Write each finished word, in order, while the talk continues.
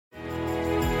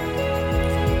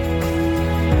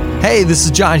Hey, this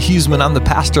is John Huseman. I'm the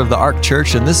pastor of the Ark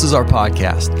Church, and this is our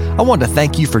podcast. I want to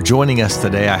thank you for joining us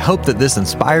today. I hope that this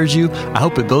inspires you. I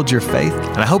hope it builds your faith,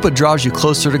 and I hope it draws you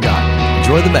closer to God.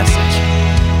 Enjoy the message.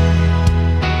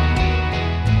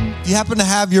 If you happen to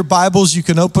have your Bibles, you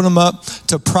can open them up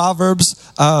to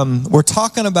Proverbs. We're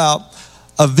talking about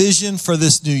a vision for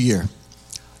this new year.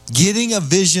 Getting a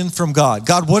vision from God.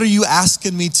 God, what are you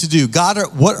asking me to do? God,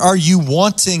 what are you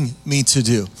wanting me to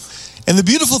do? And the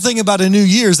beautiful thing about a new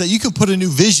year is that you can put a new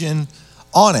vision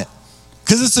on it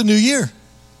because it's a new year.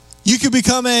 You could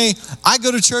become I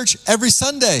go to church every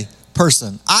Sunday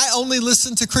person. I only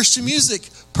listen to Christian music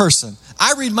person.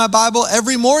 I read my Bible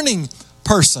every morning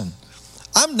person.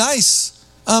 I'm nice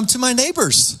to my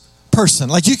neighbors person.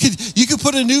 Like you could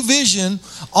put a new vision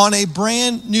on a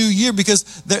brand new year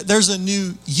because there's a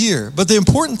new year. But the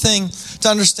important thing to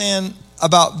understand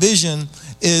about vision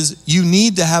is you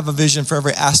need to have a vision for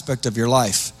every aspect of your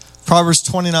life. Proverbs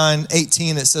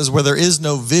 29:18, it says, where there is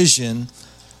no vision,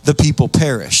 the people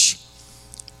perish.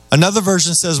 Another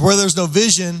version says, where there's no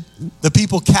vision, the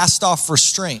people cast off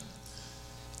restraint.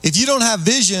 If you don't have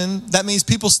vision, that means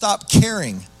people stop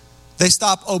caring. They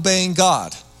stop obeying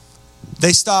God.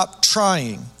 They stop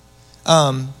trying.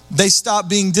 They stop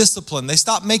being disciplined. They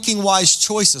stop making wise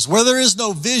choices. Where there is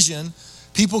no vision,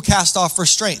 people cast off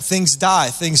restraint. Things die.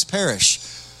 Things perish.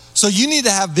 So you need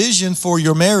to have vision for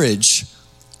your marriage.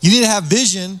 You need to have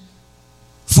vision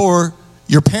for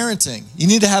your parenting. You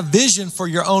need to have vision for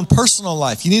your own personal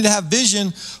life. You need to have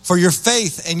vision for your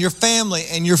faith and your family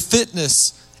and your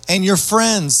fitness and your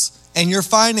friends and your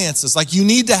finances. Like you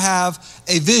need to have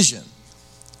a vision.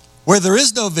 Where there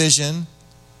is no vision,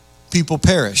 people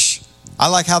perish. I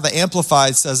like how the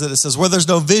Amplified says it. It says, where there's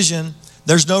no vision,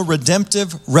 there's no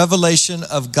redemptive revelation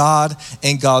of God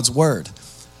and God's word.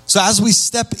 So as we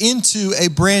step into a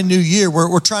brand new year,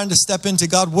 we're trying to step into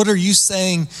God. What are you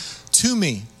saying to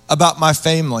me about my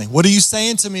family? What are you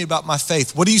saying to me about my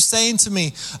faith? What are you saying to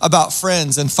me about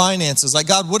friends and finances? Like,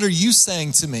 God, what are you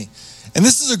saying to me? And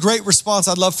this is a great response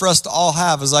I'd love for us to all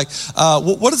have is like,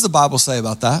 what does the Bible say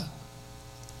about that?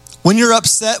 When you're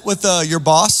upset with your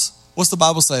boss, what's the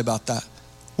Bible say about that?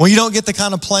 When you don't get the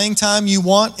kind of playing time you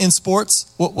want in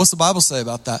sports, what's the Bible say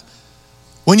about that?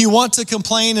 When you want to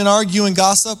complain and argue and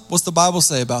gossip, what's the Bible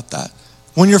say about that?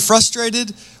 When you're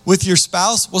frustrated with your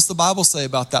spouse, what's the Bible say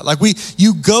about that? Like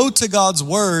you go to God's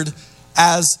word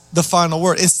as the final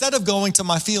word instead of going to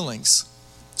my feelings.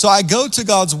 So I go to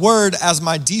God's word as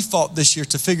my default this year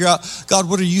to figure out, God,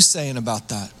 what are you saying about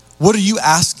that? What are you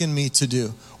asking me to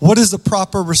do? What is the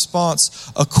proper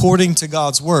response according to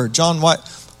God's word? John, why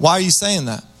are you saying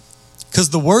that?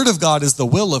 Because the word of God is the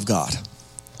will of God.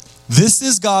 This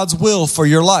is God's will for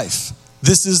your life.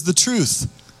 This is the truth.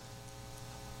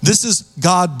 This is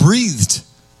God breathed.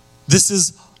 This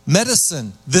is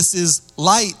medicine. This is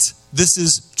light. This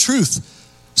is truth.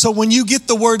 So when you get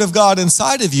the word of God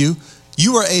inside of you,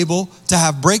 you are able to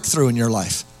have breakthrough in your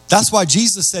life. That's why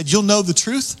Jesus said, you'll know the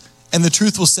truth and the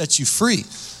truth will set you free.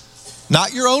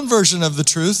 Not your own version of the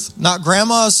truth, not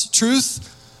grandma's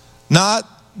truth, not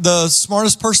the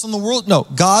smartest person in the world. No,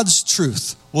 God's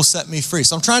truth will set me free.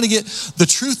 So I'm trying to get the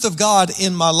truth of God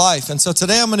in my life. And so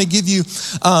today I'm going to give you 8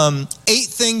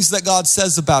 things that God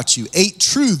says about you, 8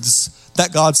 truths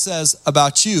that God says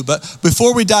about you. But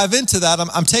before we dive into that,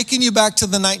 I'm taking you back to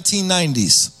the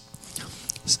 1990s.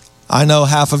 I know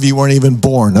half of you weren't even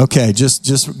born. Okay,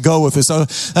 just go with it. So,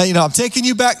 I'm taking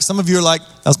you back. Some of you are like,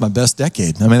 that's my best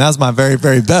decade. I mean, that's my very,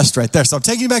 very best right there. So I'm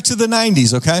taking you back to the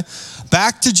 90s, okay?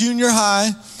 Back to junior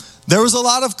high. There was a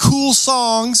lot of cool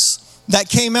songs that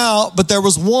came out, but there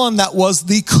was one that was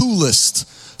the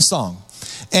coolest song.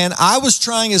 And I was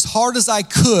trying as hard as I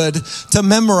could to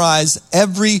memorize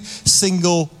every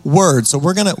single word. So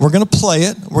we're gonna play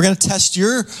it. We're gonna test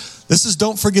this is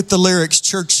Don't Forget the Lyrics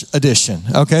Church Edition.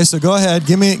 Okay, so go ahead.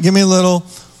 Give me a little.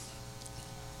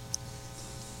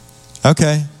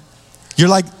 Okay. You're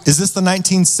like, is this the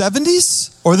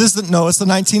 1970s? Or no, it's the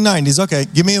 1990s. Okay,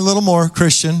 give me a little more,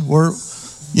 Christian.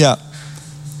 Yeah.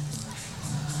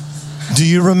 Do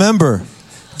you remember?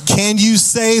 Can you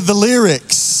say the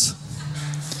lyrics?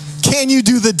 Can you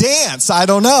do the dance? I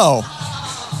don't know.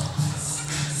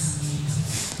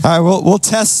 All right, we'll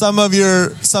test some of your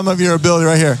ability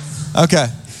right here. Okay.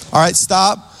 All right,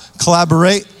 stop.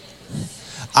 Collaborate.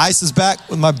 Ice is back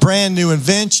with my brand new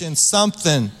invention.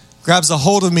 Something grabs a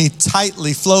hold of me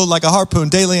tightly, flow like a harpoon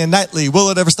daily and nightly. Will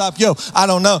it ever stop? Yo, I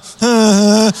don't know.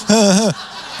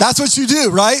 That's what you do,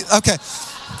 right? Okay.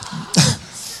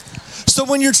 So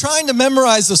when you're trying to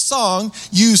memorize a song,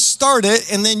 you start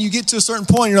it and then you get to a certain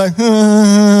point, you're like,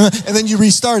 and then you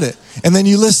restart it and then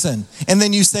you listen and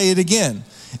then you say it again.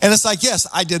 And it's like, yes,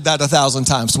 I did that 1,000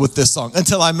 times with this song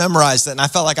until I memorized it. And I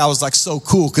felt like I was like so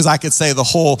cool because I could say the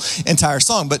whole entire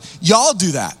song. But y'all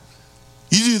do that.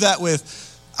 You do that with,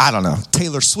 I don't know,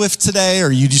 Taylor Swift today,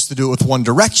 or you used to do it with One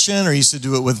Direction, or you used to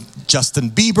do it with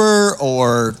Justin Bieber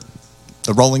or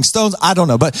the Rolling Stones. I don't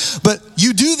know. But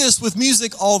you do this with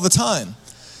music all the time.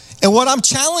 And what I'm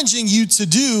challenging you to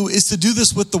do is to do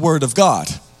this with the Word of God.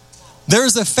 There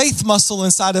is a faith muscle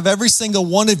inside of every single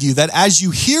one of you that as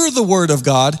you hear the Word of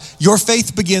God, your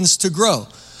faith begins to grow.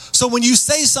 So when you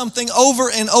say something over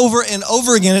and over and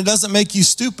over again, it doesn't make you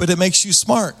stupid, it makes you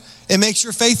smart. It makes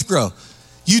your faith grow.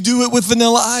 You do it with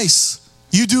Vanilla Ice.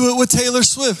 You do it with Taylor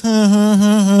Swift.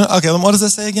 Okay, what does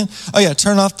that say again? Oh yeah,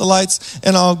 turn off the lights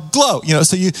and I'll glow.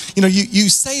 So you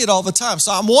say it all the time.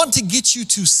 So I want to get you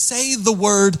to say the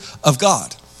Word of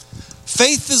God.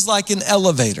 Faith is like an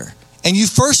elevator. And you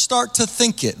first start to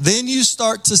think it, then you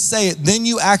start to say it, then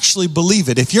you actually believe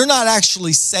it. If you're not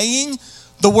actually saying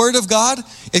the Word of God,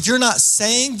 if you're not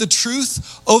saying the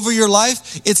truth over your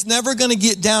life, it's never going to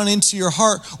get down into your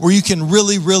heart where you can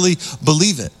really, really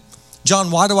believe it. John,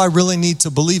 why do I really need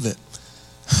to believe it?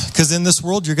 Because in this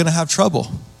world, you're going to have trouble.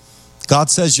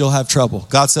 God says you'll have trouble.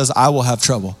 God says I will have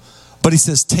trouble. But he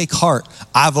says, take heart,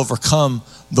 I've overcome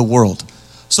the world.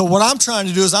 So what I'm trying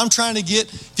to do is I'm trying to get,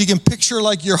 if you can picture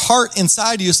like your heart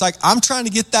inside you, it's like I'm trying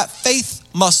to get that faith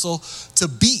muscle to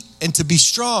beat and to be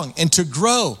strong and to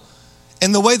grow.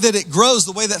 And the way that it grows,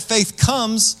 the way that faith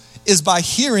comes is by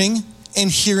hearing and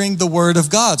hearing the Word of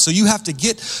God. So you have to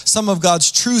get some of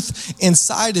God's truth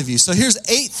inside of you. So here's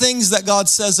 8 things that God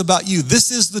says about you.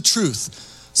 This is the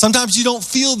truth. Sometimes you don't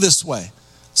feel this way.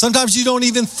 Sometimes you don't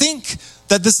even think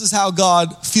that this is how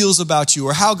God feels about you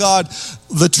or how God,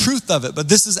 the truth of it. But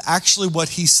this is actually what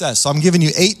he says. So I'm giving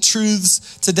you 8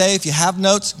 truths today. If you have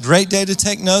notes, great day to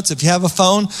take notes. If you have a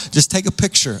phone, just take a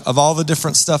picture of all the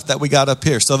different stuff that we got up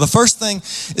here. So the first thing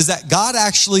is that God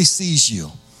actually sees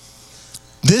you.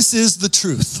 This is the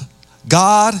truth.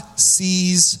 God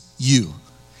sees you.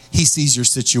 He sees your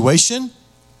situation.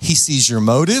 He sees your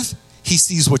motive. He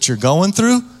sees what you're going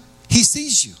through. He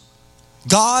sees you.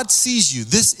 God sees you.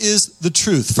 This is the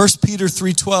truth. 1 Peter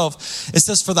 3:12, it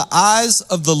says, for the eyes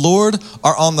of the Lord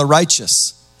are on the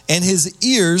righteous, and his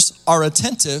ears are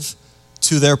attentive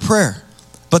to their prayer.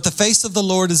 But the face of the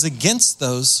Lord is against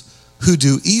those who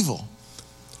do evil.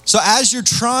 So as you're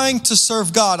trying to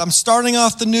serve God, I'm starting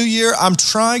off the new year, I'm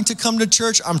trying to come to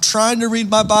church, I'm trying to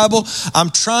read my Bible, I'm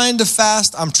trying to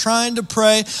fast, I'm trying to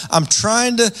pray, I'm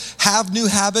trying to have new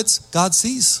habits. God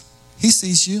sees. He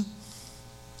sees you.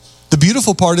 The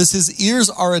beautiful part is his ears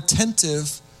are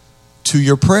attentive to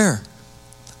your prayer.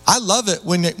 I love it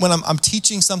when I'm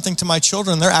teaching something to my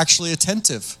children, they're actually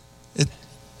attentive.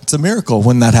 It's a miracle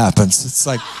when that happens. It's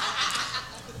like,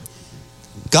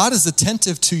 God is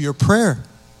attentive to your prayer.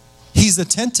 He's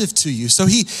attentive to you. So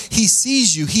he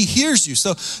sees you, he hears you.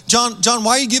 So John,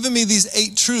 why are you giving me these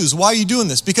 8 truths? Why are you doing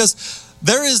this? Because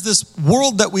there is this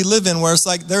world that we live in where it's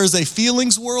like there is a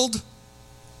feelings world,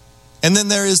 and then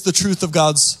there is the truth of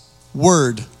God's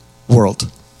Word world.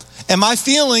 And my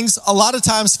feelings a lot of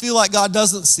times feel like God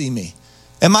doesn't see me.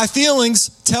 And my feelings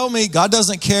tell me God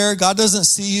doesn't care, God doesn't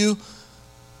see you,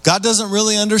 God doesn't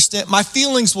really understand. My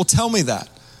feelings will tell me that.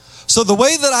 So the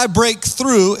way that I break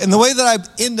through and the way that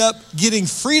I end up getting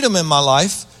freedom in my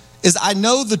life is I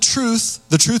know the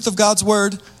truth of God's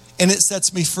Word, and it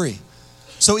sets me free.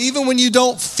 So even when you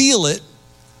don't feel it,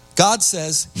 God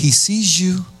says he sees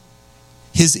you.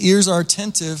 His ears are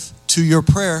attentive to your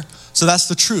prayer. So that's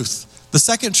the truth. The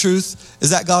second truth is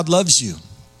that God loves you.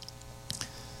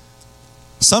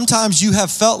 Sometimes you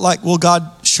have felt like, well, God,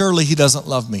 surely he doesn't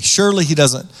love me. Surely he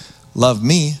doesn't love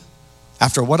me.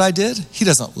 After what I did, he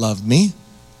doesn't love me.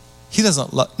 He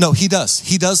doesn't love, no, he does.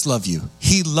 He does love you.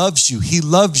 He loves you. He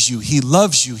loves you. He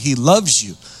loves you. He loves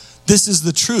you. This is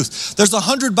the truth. There's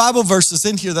 100 Bible verses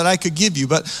in here that I could give you,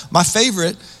 but my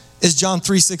favorite is John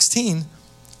 3:16.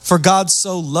 For God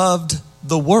so loved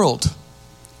the world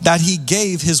that he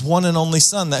gave his one and only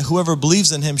Son, that whoever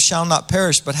believes in him shall not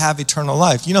perish but have eternal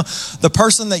life. You know, the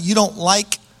person that you don't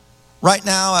like right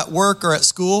now at work or at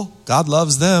school, God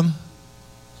loves them.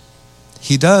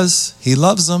 He does. He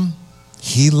loves them.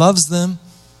 He loves them.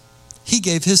 He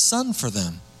gave his Son for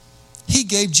them. He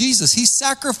gave Jesus. He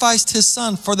sacrificed his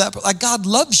Son for that. Like, God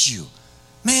loves you.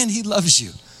 Man, he loves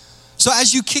you. So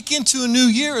as you kick into a new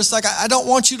year, it's like, I don't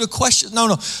want you to question.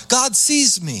 No. God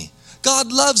sees me.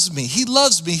 God loves me. He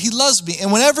loves me. He loves me.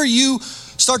 And whenever you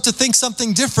start to think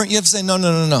something different, you have to say,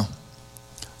 no.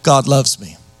 God loves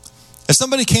me. If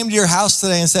somebody came to your house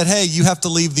today and said, hey, you have to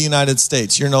leave the United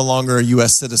States, you're no longer a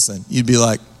U.S. citizen, you'd be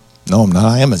like, no, I'm not.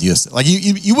 I am a U.S. citizen. Like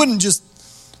you wouldn't just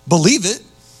believe it.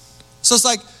 So it's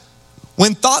like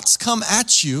when thoughts come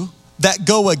at you that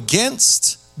go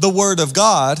against the word of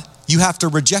God, you have to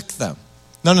reject them.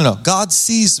 No. God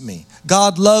sees me.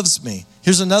 God loves me.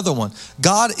 Here's another one.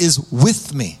 God is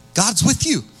with me. God's with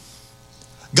you.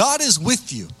 God is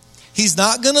with you. He's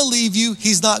not going to leave you.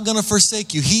 He's not going to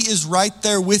forsake you. He is right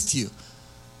there with you.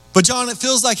 But John, it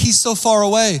feels like he's so far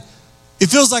away. It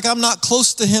feels like I'm not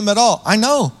close to him at all. I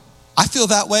know. I feel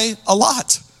that way a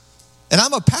lot. And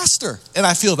I'm a pastor, and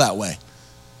I feel that way.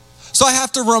 So I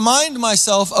have to remind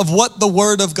myself of what the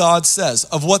word of God says,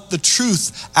 of what the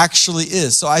truth actually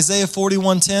is. So Isaiah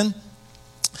 41:10,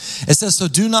 it says, so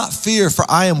do not fear, for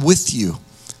I am with you.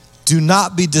 Do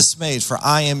not be dismayed, for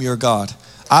I am your God.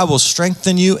 I will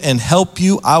strengthen you and help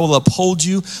you. I will uphold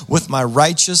you with my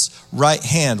righteous right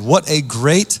hand. What a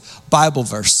great Bible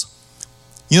verse.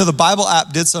 You know, the Bible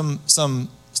app did some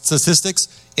statistics.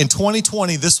 In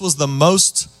 2020, this was the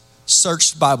most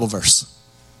searched Bible verse.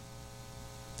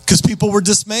 Because people were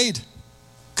dismayed.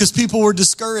 Because people were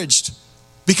discouraged.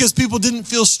 Because people didn't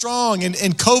feel strong and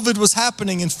COVID was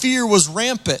happening and fear was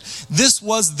rampant. This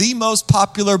was the most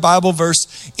popular Bible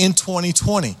verse in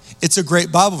 2020. It's a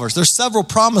great Bible verse. There's several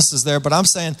promises there, but I'm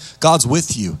saying God's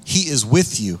with you. He is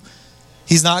with you.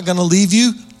 He's not going to leave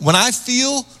you. When I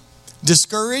feel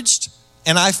discouraged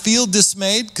and I feel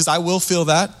dismayed, because I will feel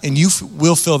that and you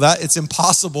will feel that. It's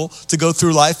impossible to go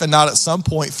through life and not at some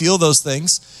point feel those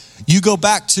things. You go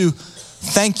back to,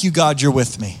 thank you, God, you're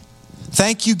with me.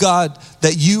 Thank you, God,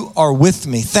 that you are with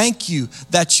me. Thank you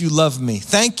that you love me.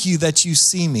 Thank you that you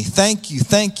see me. Thank you.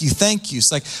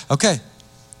 It's like, okay.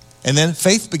 And then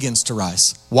faith begins to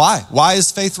rise. Why? Why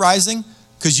is faith rising?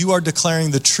 Because you are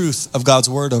declaring the truth of God's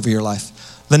word over your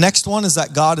life. The next one is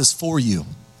that God is for you.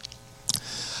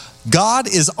 God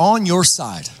is on your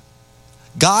side.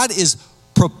 God is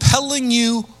propelling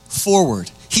you forward.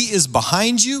 He is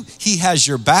behind you. He has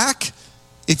your back.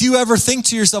 If you ever think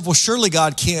to yourself, well, surely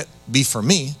God can't be for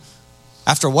me.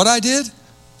 After what I did,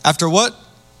 after what,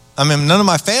 none of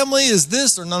my family is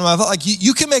this or none of my, like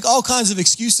you can make all kinds of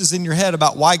excuses in your head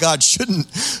about why God shouldn't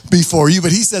be for you.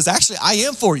 But he says, actually, I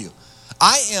am for you.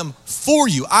 I am for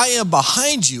you. I am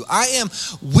behind you. I am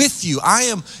with you. I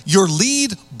am your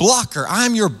lead blocker. I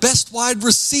am your best wide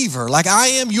receiver. Like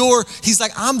he's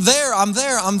like, I'm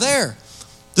there.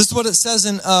 This is what it says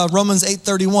in Romans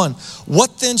 8:31.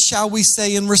 What then shall we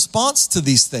say in response to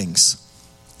these things?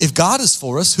 If God is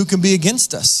for us, who can be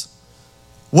against us?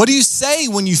 What do you say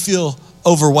when you feel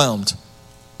overwhelmed?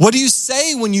 What do you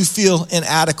say when you feel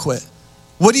inadequate?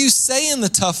 What do you say in the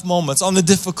tough moments, on the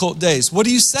difficult days? What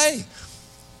do you say?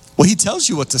 Well, he tells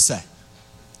you what to say.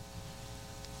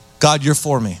 God, you're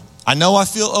for me. I know I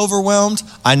feel overwhelmed.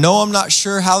 I know I'm not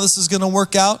sure how this is going to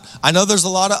work out. I know there's a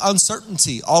lot of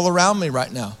uncertainty all around me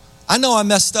right now. I know I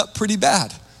messed up pretty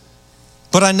bad.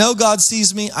 But I know God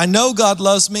sees me. I know God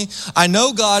loves me. I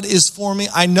know God is for me.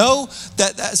 I know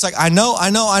that's like, I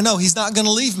know. He's not going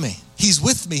to leave me. He's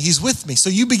with me. So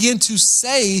you begin to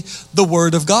say the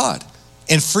word of God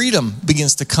and freedom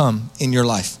begins to come in your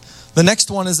life. The next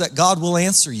one is that God will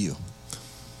answer you.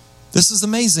 This is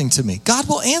amazing to me. God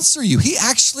will answer you. He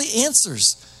actually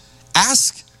answers.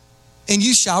 Ask and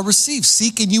you shall receive.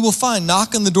 Seek and you will find.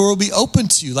 Knock and the door will be open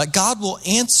to you. Like God will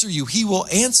answer you. He will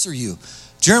answer you.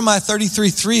 Jeremiah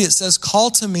 33:3, it says,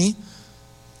 call to me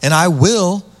and I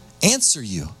will answer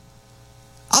you.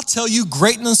 I'll tell you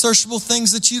great and unsearchable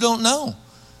things that you don't know.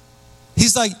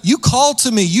 He's like, you call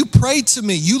to me, you pray to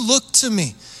me, you look to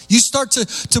me. You start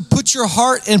to put your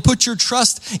heart and put your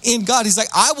trust in God. He's like,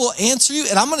 I will answer you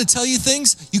and I'm going to tell you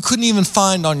things you couldn't even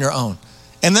find on your own.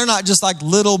 And they're not just like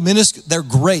little minuscule, they're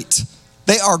great.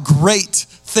 They are great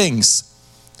things.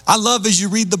 I love as you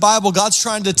read the Bible, God's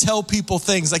trying to tell people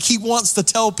things. Like he wants to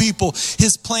tell people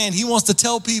his plan. He wants to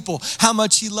tell people how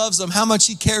much he loves them, how much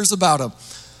he cares about them.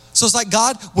 So it's like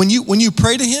God, when you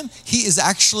pray to him, he is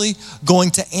actually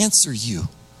going to answer you.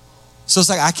 So it's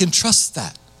like, I can trust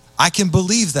that. I can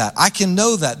believe that. I can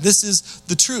know that. This is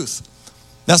the truth.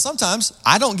 Now, sometimes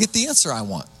I don't get the answer I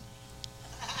want.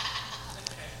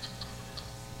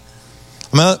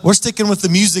 We're sticking with the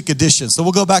music edition. So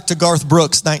we'll go back to Garth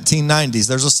Brooks, 1990s.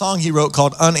 There's a song he wrote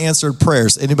called Unanswered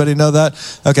Prayers. Anybody know that?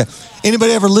 Okay.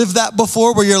 Anybody ever lived that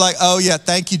before where you're like, oh yeah,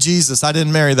 thank you, Jesus. I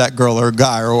didn't marry that girl or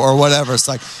guy or whatever. It's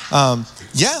like,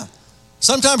 yeah.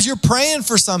 Sometimes you're praying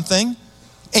for something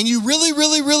and you really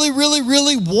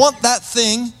want that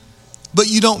thing, but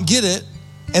you don't get it.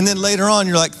 And then later on,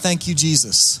 you're like, thank you,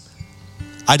 Jesus.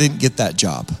 I didn't get that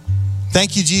job.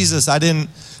 Thank you, Jesus. I didn't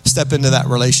step into that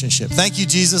relationship. Thank you,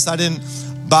 Jesus. I didn't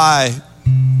buy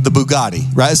the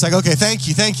Bugatti, right? It's like, okay, thank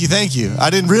you. I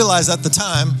didn't realize at the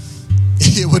time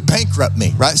it would bankrupt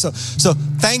me, right? So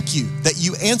thank you that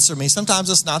you answer me. Sometimes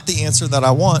it's not the answer that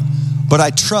I want, but I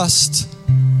trust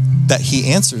that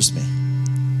he answers me.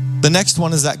 The next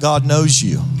one is that God knows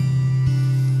you.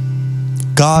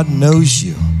 God knows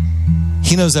you.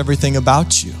 He knows everything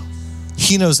about you.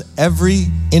 He knows every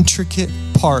intricate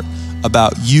part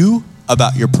about you,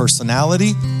 about your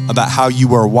personality, about how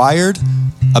you are wired,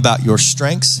 about your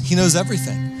strengths. He knows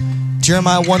everything.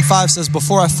 Jeremiah 1:5 says,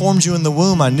 before I formed you in the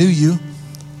womb, I knew you.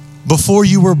 Before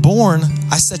you were born,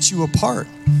 I set you apart.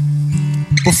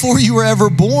 Before you were ever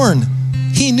born,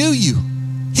 he knew you.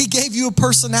 He gave you a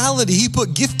personality. He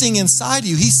put gifting inside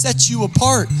you. He set you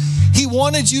apart. He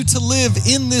wanted you to live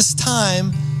in this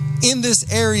time, in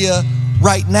this area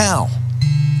right now.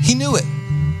 He knew it.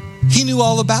 He knew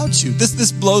all about you.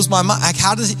 This blows my mind.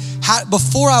 Like,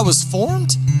 before I was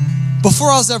formed,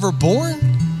 before I was ever born,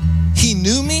 he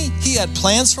knew me. He had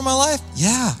plans for my life.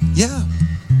 Yeah.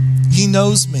 He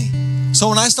knows me. So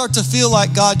when I start to feel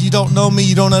like, God, you don't know me,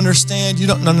 you don't understand,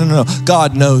 no.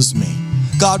 God knows me.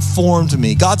 God formed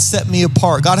me. God set me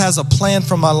apart. God has a plan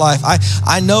for my life.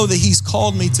 I know that he's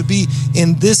called me to be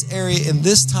in this area, in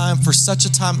this time, for such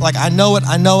a time. Like, I know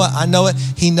it.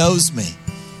 He knows me.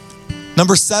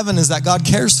 Number 7 is that God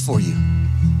cares for you.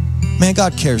 Man,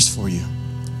 God cares for you.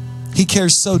 He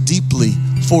cares so deeply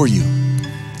for you.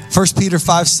 1 Peter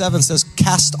 5:7 says,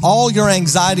 cast all your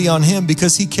anxiety on him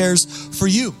because he cares for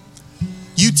you.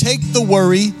 You take the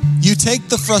worry, you take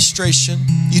the frustration,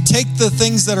 you take the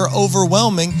things that are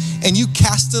overwhelming, and you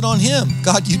cast it on him.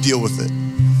 God, you deal with it.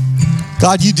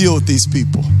 God, you deal with these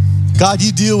people. God,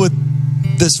 you deal with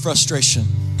this frustration.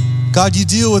 God, you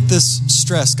deal with this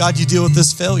stress. God, you deal with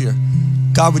this failure.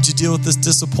 God, would you deal with this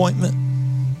disappointment?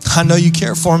 I know you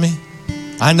care for me.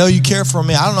 I know you care for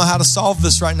me. I don't know how to solve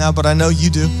this right now, but I know you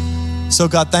do. So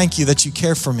God, thank you that you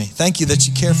care for me. Thank you that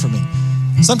you care for me.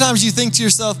 Sometimes you think to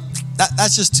yourself,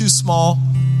 that's just too small.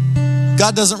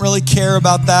 God doesn't really care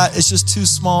about that. It's just too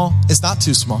small. It's not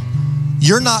too small.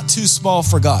 You're not too small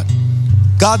for God.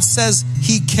 God says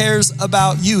he cares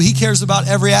about you. He cares about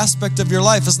every aspect of your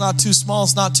life. It's not too small.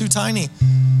 It's not too tiny.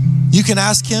 You can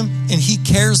ask him and he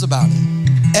cares about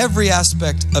it. Every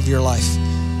aspect of your life.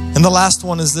 And the last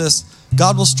one is this: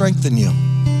 God will strengthen you.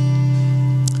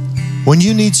 When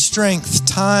you need strength,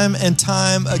 time and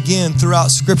time again throughout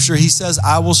Scripture, he says,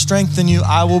 I will strengthen you.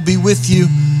 I will be with you.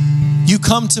 You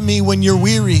come to me when you're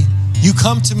weary. You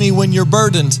come to me when you're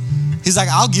burdened. He's like,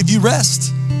 I'll give you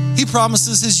rest. He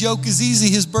promises his yoke is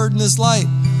easy, his burden is light.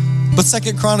 But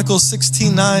 2 Chronicles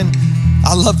 16:9,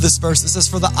 I love this verse. It says,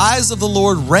 for the eyes of the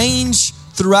Lord range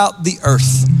throughout the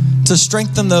earth to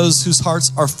strengthen those whose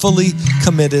hearts are fully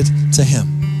committed to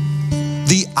him.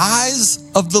 The eyes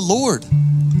of the Lord.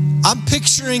 I'm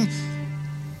picturing,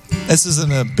 this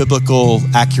isn't a biblical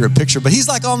accurate picture, but he's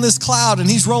like on this cloud and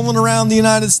he's rolling around the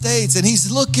United States and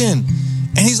he's looking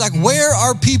and he's like, where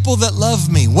are people that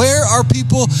love me? Where are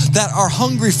people that are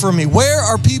hungry for me? Where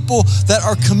are people that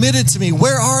are committed to me?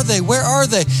 Where are they? Where are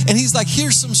they? And he's like,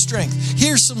 here's some strength.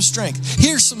 Here's some strength.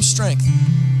 Here's some strength.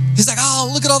 He's like,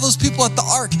 oh, look at all those people at the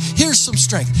ark. Here's some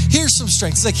strength. Here's some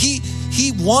strength. It's like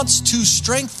he wants to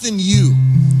strengthen you.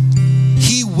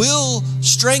 He will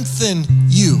strengthen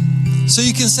you. So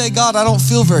you can say, God, I don't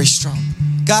feel very strong.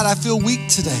 God, I feel weak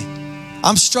today.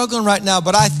 I'm struggling right now,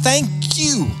 but I thank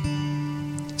you.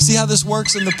 See how this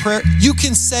works in the prayer? You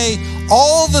can say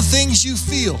all the things you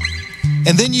feel,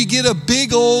 and then you get a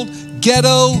big old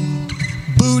ghetto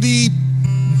booty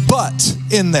butt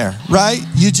in there, right?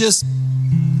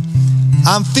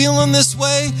 I'm feeling this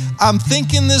way. I'm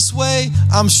thinking this way.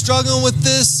 I'm struggling with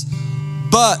this,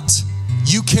 but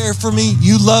you care for me.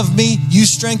 You love me. You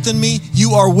strengthen me.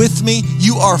 You are with me.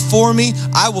 You are for me.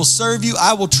 I will serve you.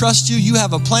 I will trust you. You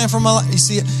have a plan for my life. You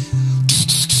see it?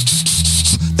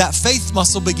 That faith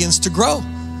muscle begins to grow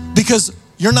because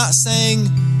you're not saying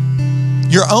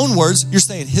your own words. You're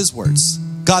saying his words.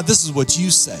 God, this is what you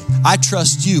say. I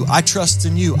trust you. I trust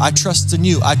in you. I trust in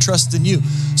you. I trust in you.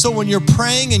 So when you're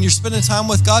praying and you're spending time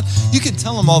with God, you can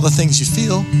tell him all the things you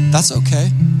feel. That's okay.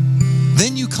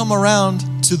 Then you come around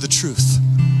to the truth.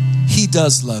 He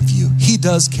does love you. He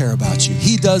does care about you.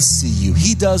 He does see you.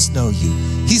 He does know you.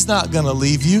 He's not going to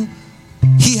leave you.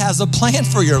 He has a plan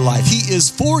for your life. He is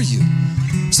for you.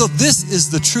 So this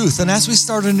is the truth. And as we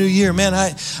start a new year, man,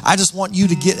 I just want you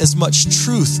to get as much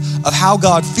truth of how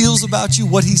God feels about you,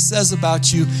 what he says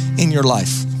about you in your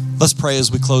life. Let's pray as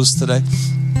we close today.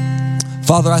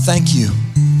 Father, I thank you.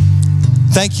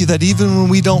 Thank you that even when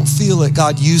we don't feel it,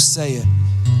 God, you say it.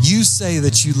 You say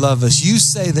that you love us. You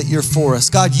say that you're for us.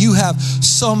 God, you have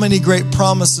so many great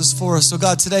promises for us. So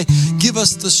God, today, give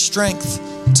us the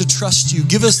strength to trust you.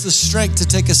 Give us the strength to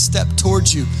take a step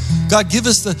towards you. God, give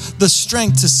us the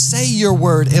strength to say your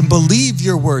word and believe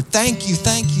your word. Thank you,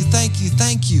 thank you, thank you,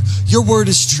 thank you. Your word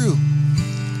is true.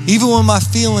 Even when my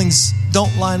feelings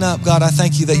don't line up, God, I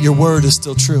thank you that your word is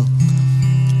still true.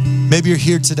 Maybe you're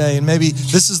here today and maybe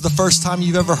this is the first time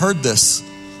you've ever heard this.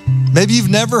 Maybe you've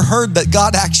never heard that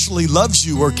God actually loves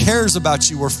you or cares about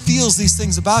you or feels these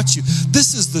things about you.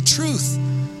 This is the truth.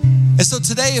 And so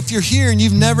today, if you're here and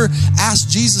you've never asked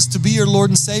Jesus to be your Lord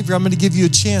and Savior, I'm going to give you a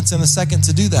chance in a second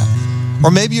to do that.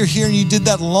 Or maybe you're here and you did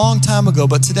that a long time ago,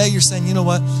 but today you're saying, you know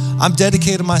what? I'm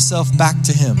dedicating myself back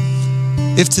to Him.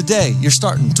 If today you're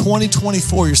starting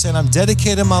 2024, you're saying, I'm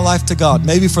dedicating my life to God,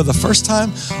 maybe for the first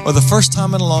time or the first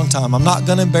time in a long time. I'm not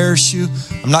going to embarrass you.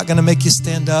 I'm not going to make you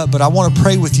stand up, but I want to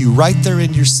pray with you right there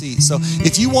in your seat. So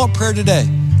if you want prayer today,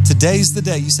 today's the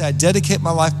day. You say, I dedicate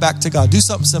my life back to God. Do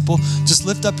something simple. Just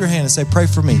lift up your hand and say, pray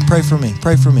for me, pray for me,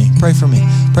 pray for me, pray for me,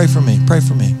 pray for me, pray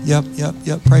for me. Yep,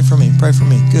 pray for me, pray for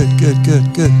me.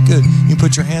 Good. You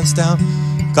put your hands down.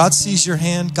 God sees your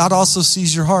hand. God also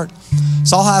sees your heart.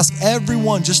 So I'll ask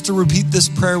everyone just to repeat this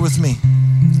prayer with me.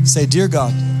 Say, dear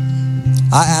God,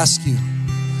 I ask you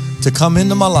to come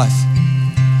into my life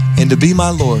and to be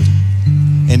my Lord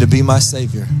and to be my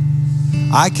Savior.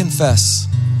 I confess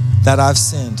that I've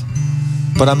sinned,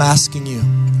 but I'm asking you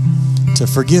to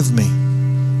forgive me,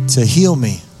 to heal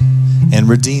me, and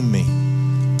redeem me.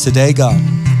 Today, God,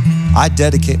 I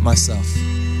dedicate myself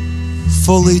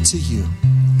fully to you.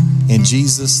 In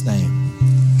Jesus' name,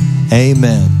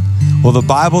 amen. Well, the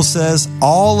Bible says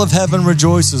all of heaven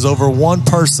rejoices over one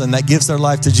person that gives their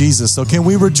life to Jesus. So can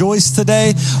we rejoice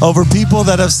today over people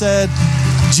that have said,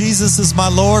 Jesus is my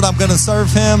Lord, I'm going to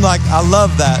serve Him? Like, I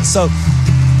love that. So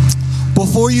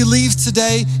before you leave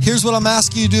today, here's what I'm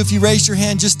asking you to do. If you raise your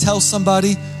hand, just tell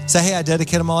somebody, say, hey, I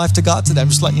dedicated my life to God today. I'm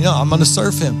just letting you know, I'm going to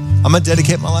serve Him. I'm going to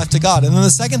dedicate my life to God. And then the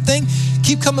second thing,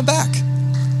 keep coming back.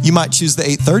 You might choose the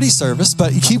 8:30 service,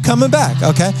 but you keep coming back,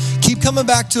 okay? Keep coming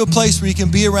back to a place where you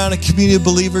can be around a community of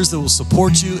believers that will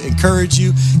support you, encourage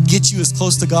you, get you as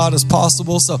close to God as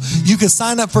possible. So you can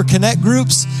sign up for Connect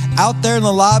groups out there in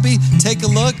the lobby. Take a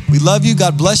look. We love you.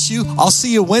 God bless you. I'll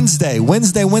see you Wednesday,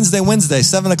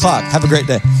 7 o'clock. Have a great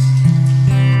day.